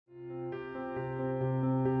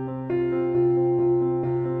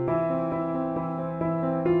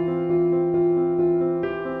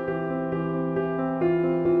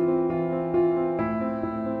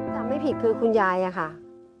คือคุณยายอะค่ะ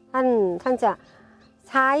ท่านจะ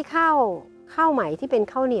ใช้ข้าวใหม่ที่เป็น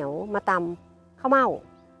ข้าวเหนียวมาตำข้าวเม่า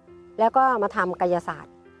แล้วก็มาทำกายศาสต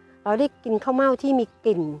ร์เราได้กินข้าวเม่าที่มีก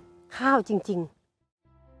ลิ่นข้าวจริง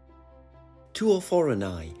ๆ To a foreign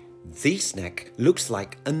eye, this snack looks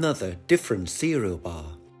like another different cereal bar.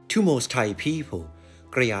 To most Thai people,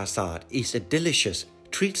 Krayasart is a delicious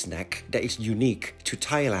treat snack that is unique to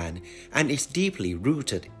Thailand and is deeply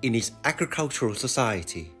rooted in its agricultural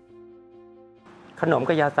society. ขนม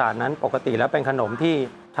กะยาศาสตร์นั้นปกติแล้วเป็นขนมที่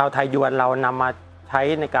ชาวไทยยวนเรานำมาใช้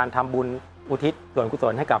ในการทำบุญอุทิศส่วนกุศ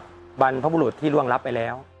ลให้กับบรรพบุรุษที่ล่วงลับไปแล้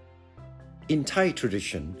ว In Thai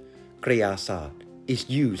tradition, Krayasart is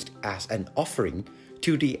used as an offering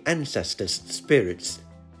to the ancestors' spirits.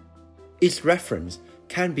 Its reference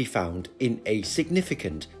can be found in a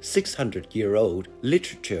significant 600-year-old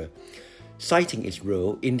literature, citing its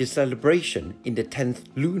role in the celebration in the 10th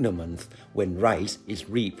lunar month when rice is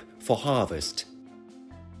reaped for harvest.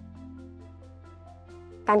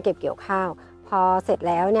 การเก็บเกี่ยวข้าวพอเสร็จ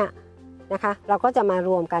แล้วเนี่ยนะคะเราก็จะมาร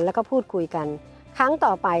วมกันแล้วก็พูดคุยกันครั้งต่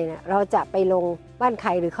อไปเนี่ยเราจะไปลงบ้านใคร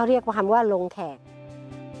หรือเขาเรียกว่าคำว่าลงแขก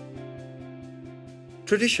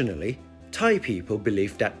Traditionally, Thai people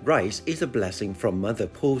believe that rice is a blessing from Mother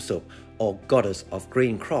Posop or goddess of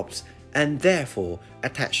grain crops and therefore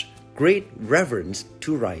attach great reverence to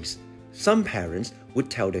rice. Some parents would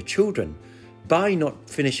tell their children, by not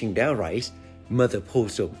finishing their rice, Mother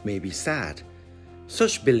Posop may be sad.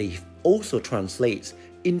 Such belief also translates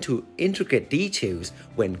into intricate details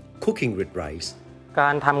when cooking with rice. กา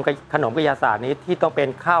รทำขนมกะยาศาสตร์นี้ที่ต้องเป็น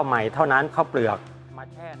ข้าวใหม่เท่านั้นข้าวเปลือกมา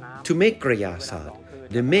แช่น้ำ To make Krayasart,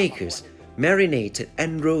 the makers marinated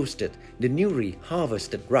and roasted the newly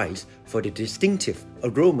harvested rice for the distinctive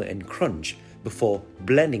aroma and crunch before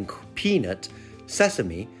blending peanut,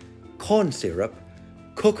 sesame, corn syrup,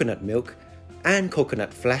 coconut milk, and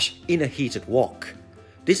coconut flesh in a heated wok.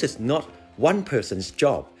 This is not one person's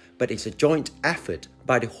job, but it's a joint effort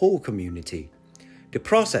by the whole community. The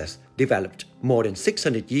process, developed more than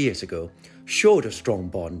 600 years ago, showed a strong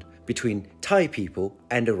bond between Thai people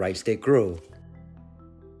and the rice they grow.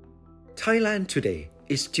 Thailand today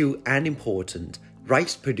is still an important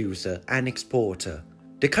rice producer and exporter.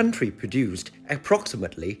 The country produced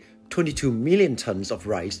approximately 22 million tons of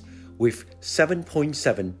rice, with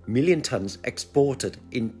 7.7 million tons exported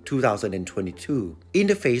in 2022. In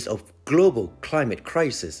the face of global climate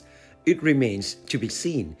crisis, it remains to be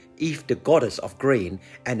seen if the goddess of grain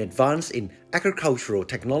and advance in agricultural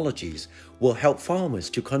technologies will help farmers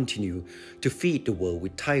to continue to feed the world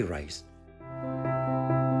with Thai rice.